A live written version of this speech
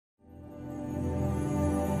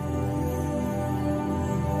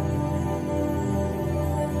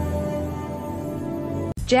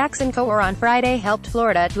Jackson Kowar on Friday helped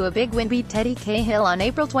Florida to a big win, beat Teddy Cahill on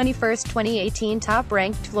April 21, 2018.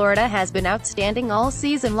 Top-ranked Florida has been outstanding all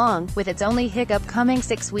season long, with its only hiccup coming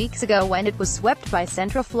 6 weeks ago when it was swept by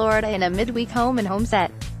Central Florida in a midweek home-and-home set.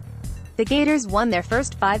 The Gators won their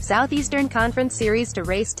first 5 Southeastern Conference series to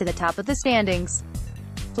race to the top of the standings.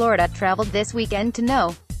 Florida traveled this weekend to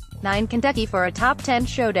No. 9 Kentucky for a top 10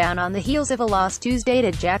 showdown on the heels of a loss Tuesday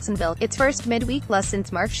to Jacksonville, its first midweek loss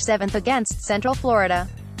since March 7 against Central Florida.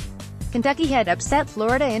 Kentucky had upset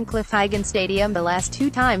Florida in Cliff-Hagan Stadium the last 2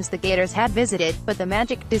 times the Gators had visited, but the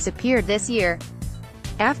magic disappeared this year.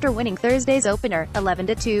 After winning Thursday's opener,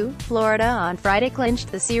 11-2, Florida on Friday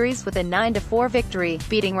clinched the series with a 9-4 victory,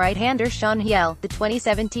 beating right-hander Teddy Cahill, the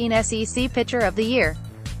 2017 SEC Pitcher of the Year.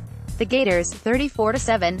 The Gators,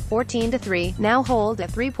 34-7, 14-3, now hold a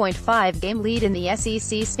 3.5-game lead in the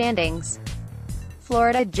SEC standings.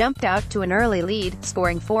 Florida jumped out to an early lead,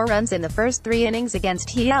 scoring 4 runs in the first 3 innings against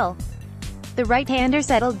Cahill. The right-hander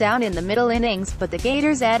settled down in the middle innings, but the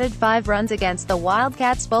Gators added 5 runs against the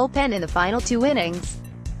Wildcats' bullpen in the final 2 innings.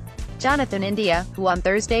 Jonathan India, who on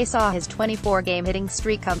Thursday saw his 24-game hitting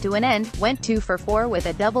streak come to an end, went 2 for 4 with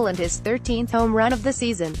a double and his 13th home run of the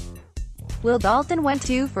season. Will Dalton went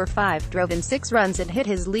 2 for 5, drove in 6 runs and hit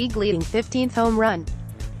his league-leading 15th home run.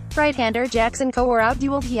 Right-hander Jackson Kowar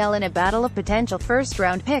out-dueled Cahill in a battle of potential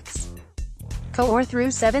first-round picks. Kowar threw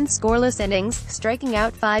 7 scoreless innings, striking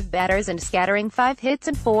out 5 batters and scattering 5 hits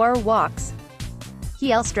and 4 walks.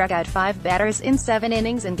 Cahill struck out 5 batters in 7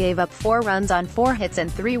 innings and gave up 4 runs on 4 hits and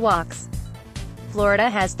 3 walks. Florida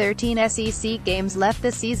has 13 SEC games left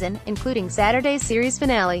this season, including Saturday's series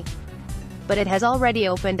finale. But it has already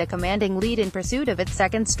opened a commanding lead in pursuit of its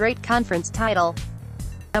second straight conference title.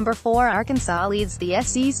 Number 4 Arkansas leads the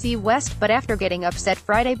SEC West, but after getting upset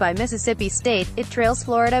Friday by Mississippi State, it trails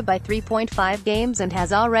Florida by 3.5 games and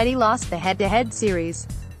has already lost the head-to-head series.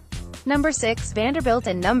 Number 6 Vanderbilt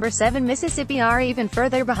and number 7 Mississippi are even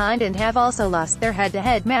further behind and have also lost their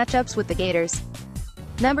head-to-head matchups with the Gators.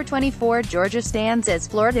 Number 24 Georgia stands as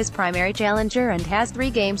Florida's primary challenger and has 3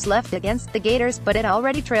 games left against the Gators, but it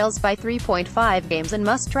already trails by 3.5 games and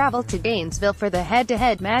must travel to Gainesville for the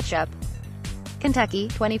head-to-head matchup. Kentucky,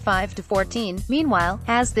 25-14, meanwhile,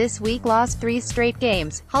 has this week lost 3 straight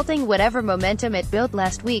games, halting whatever momentum it built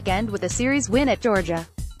last weekend with a series win at Georgia.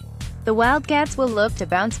 The Wildcats will look to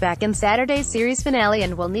bounce back in Saturday's series finale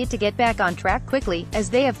and will need to get back on track quickly, as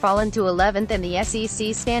they have fallen to 11th in the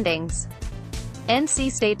SEC standings.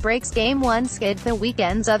 NC State breaks Game 1 skid. The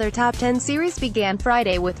weekend's other top 10 series began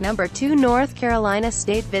Friday with number 2 North Carolina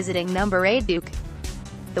State visiting number 8 Duke.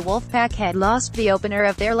 The Wolfpack had lost the opener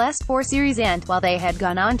of their last 4 series and, while they had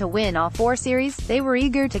gone on to win all 4 series, they were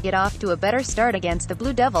eager to get off to a better start against the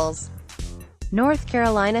Blue Devils. North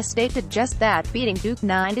Carolina State did just that, beating Duke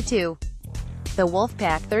 9-2. The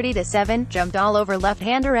Wolfpack, 30-7, jumped all over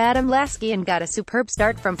left-hander Adam Lasky and got a superb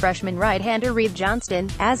start from freshman right-hander Reed Johnston,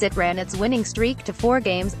 as it ran its winning streak to 4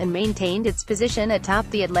 games, and maintained its position atop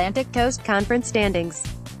the Atlantic Coast Conference standings.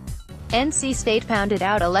 NC State pounded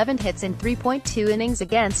out 11 hits in 3.2 innings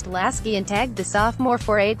against Lasky and tagged the sophomore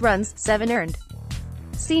for 8 runs, 7 earned.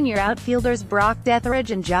 Senior outfielders Brock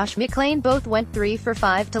Detheridge and Josh McClain both went 3 for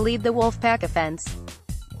 5 to lead the Wolfpack offense.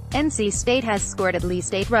 NC State has scored at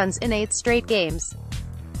least 8 runs in 8 straight games.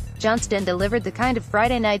 Johnston delivered the kind of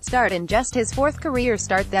Friday night start in just his 4th career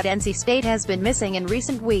start that NC State has been missing in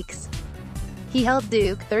recent weeks. He held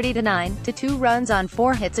Duke 30-9 to 2 runs on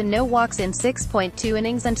 4 hits and no walks in 6.2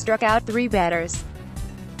 innings and struck out 3 batters.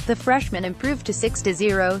 The freshman improved to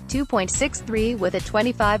 6-0, 2.63 with a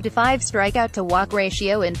 25-5 strikeout-to-walk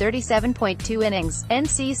ratio in 37.2 innings.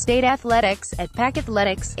 NC State Athletics, at Pack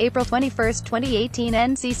Athletics, April 21, 2018.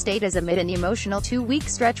 NC State is amid an emotional 2-week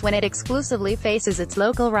stretch when it exclusively faces its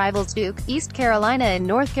local rivals Duke, East Carolina and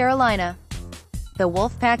North Carolina. The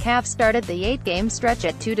Wolfpack have started the 8-game stretch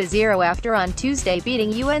at 2-0 after on Tuesday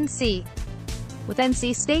beating UNC. With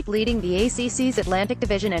NC State leading the ACC's Atlantic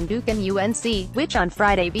Division and Duke and UNC, which on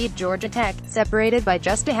Friday beat Georgia Tech, separated by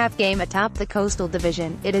just a half game atop the Coastal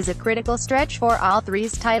Division, it is a critical stretch for all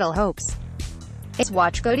 3's title hopes. A's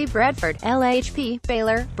watch Cody Bradford, LHP,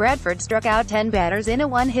 Baylor. Bradford struck out 10 batters in a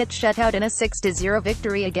 1-hit shutout in a 6-0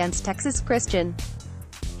 victory against Texas Christian.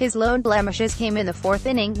 His lone blemishes came in the 4th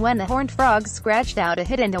inning when the Horned Frogs scratched out a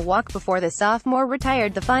hit and a walk before the sophomore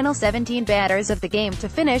retired the final 17 batters of the game to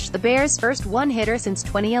finish the Bears' first one-hitter since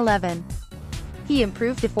 2011. He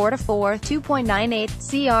improved to 4-4, 2.98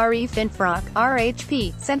 CRE. Finfrock,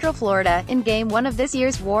 RHP, Central Florida. In Game 1 of this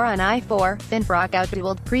year's War on I-4, Finfrock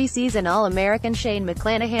out-dueled preseason All-American Shane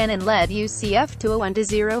McClanahan and led UCF to a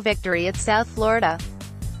 1-0 victory at South Florida.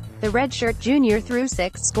 The redshirt junior threw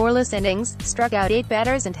 6 scoreless innings, struck out 8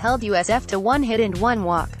 batters and held USF to 1 hit and 1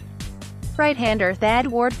 walk. Right-hander Thad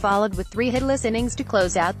Ward followed with 3 hitless innings to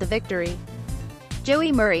close out the victory.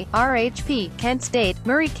 Joey Murray, RHP, Kent State.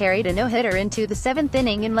 Murray carried a no-hitter into the 7th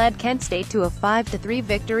inning and led Kent State to a 5-3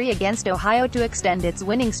 victory against Ohio to extend its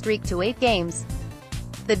winning streak to 8 games.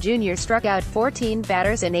 The junior struck out 14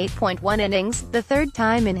 batters in 8.1 innings, the third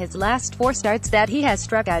time in his last 4 starts that he has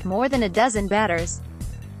struck out more than a dozen batters.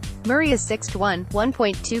 Murray is 6'1",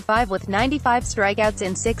 1.25 with 95 strikeouts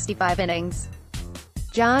in 65 innings.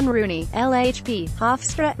 John Rooney, LHP,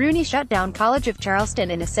 Hofstra. Rooney shut down College of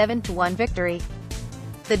Charleston in a 7-1 victory.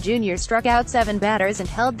 The junior struck out 7 batters and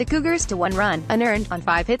held the Cougars to 1 run, unearned, on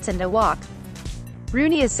 5 hits and a walk.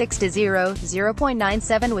 Rooney is 6'0",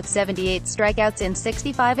 0.97 with 78 strikeouts in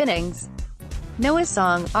 65 innings. Noah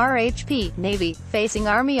Song, RHP, Navy, facing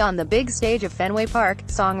Army on the big stage of Fenway Park.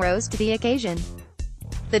 Song rose to the occasion.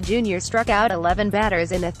 The junior struck out 11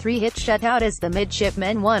 batters in a 3-hit shutout as the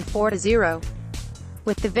midshipmen won 4-0.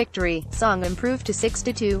 With the victory, Song improved to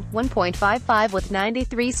 6'2", 1.55 with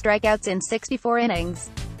 93 strikeouts in 64 innings.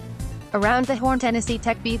 Around the Horn, Tennessee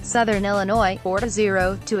Tech beat Southern Illinois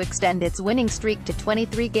 4-0 to extend its winning streak to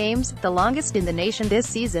 23 games, the longest in the nation this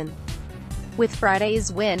season. With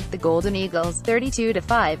Friday's win, the Golden Eagles,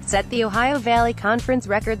 32-5, set the Ohio Valley Conference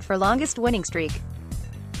record for longest winning streak.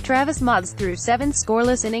 Travis Moggs threw 7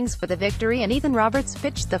 scoreless innings for the victory and Ethan Roberts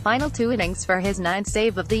pitched the final 2 innings for his 9th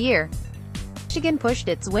save of the year. Michigan pushed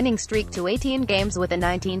its winning streak to 18 games with a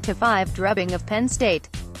 19-5 drubbing of Penn State.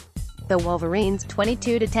 The Wolverines,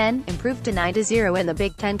 22-10, improved to 9-0 in the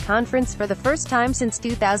Big Ten Conference for the first time since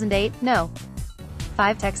 2008.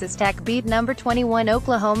 5 Texas Tech beat number 21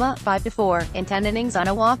 Oklahoma, 5-4, in 10 innings on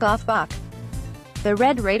a walk-off balk. The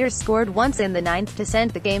Red Raiders scored once in the 9th to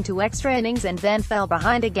send the game to extra innings and then fell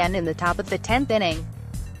behind again in the top of the 10th inning.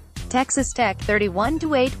 Texas Tech,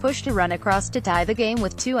 31-8, pushed a run across to tie the game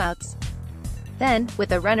with 2 outs. Then,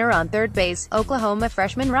 with a runner on third base, Oklahoma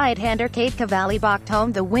freshman right-hander Cade Cavalli balked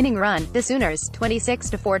home the winning run. The Sooners,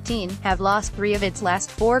 26-14, have lost 3 of its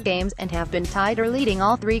last 4 games, and have been tied or leading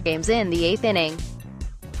all 3 games in the 8th inning.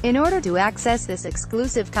 In order to access this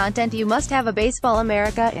exclusive content, you must have a Baseball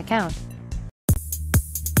America account.